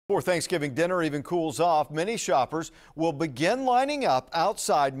Before Thanksgiving dinner even cools off, many shoppers will begin lining up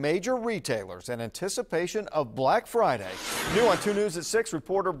outside major retailers in anticipation of Black Friday. New on 2 News at 6,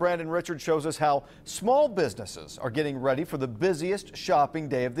 reporter Brandon Richards shows us how small businesses are getting ready for the busiest shopping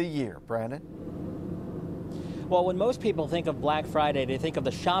day of the year. Brandon? Well, when most people think of Black Friday, they think of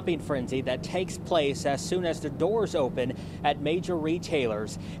the shopping frenzy that takes place as soon as the doors open at major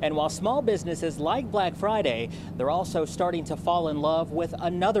retailers. And while small businesses like Black Friday, they're also starting to fall in love with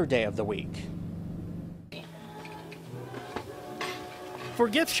another day of the week. For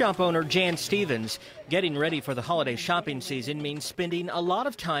gift shop owner Jan Stevens, getting ready for the holiday shopping season means spending a lot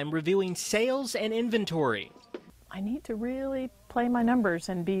of time reviewing sales and inventory. I need to really play my numbers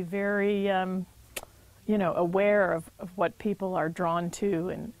and be very aware of what people are drawn to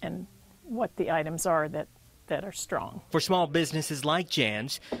and what the items are that are strong. For small businesses like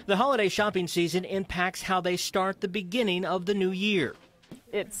Jan's, the holiday shopping season impacts how they start the beginning of the new year.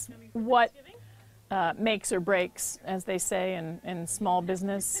 It's what makes or breaks, as they say in small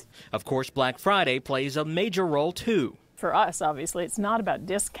business. Of course, Black Friday plays a major role too. For us, obviously, it's not about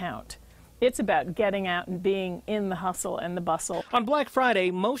discount. It's about getting out and being in the hustle and the bustle. On Black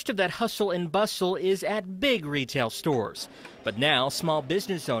Friday, most of that hustle and bustle is at big retail stores. But now, small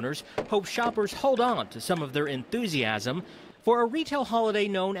business owners hope shoppers hold on to some of their enthusiasm for a retail holiday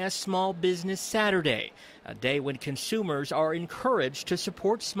known as Small Business Saturday, a day when consumers are encouraged to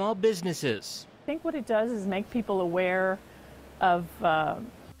support small businesses. I think what it does is make people aware of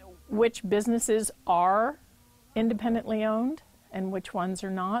which businesses are independently owned and which ones are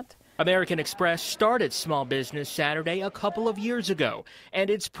not. American Express started Small Business Saturday a couple of years ago,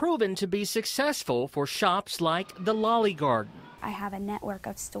 and it's proven to be successful for shops like the Lolly Garden. I have a network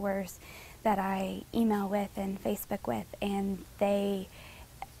of stores that I email with and Facebook with, and they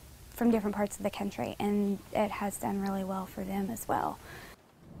from different parts of the country, and it has done really well for them as well.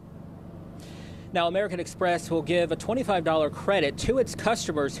 Now, American Express will give a $25 credit to its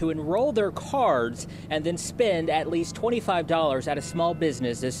customers who enroll their cards and then spend at least $25 at a small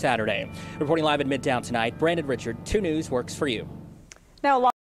business this Saturday. Reporting live in Midtown tonight, Brandon Richards, 2 News works for you. Now,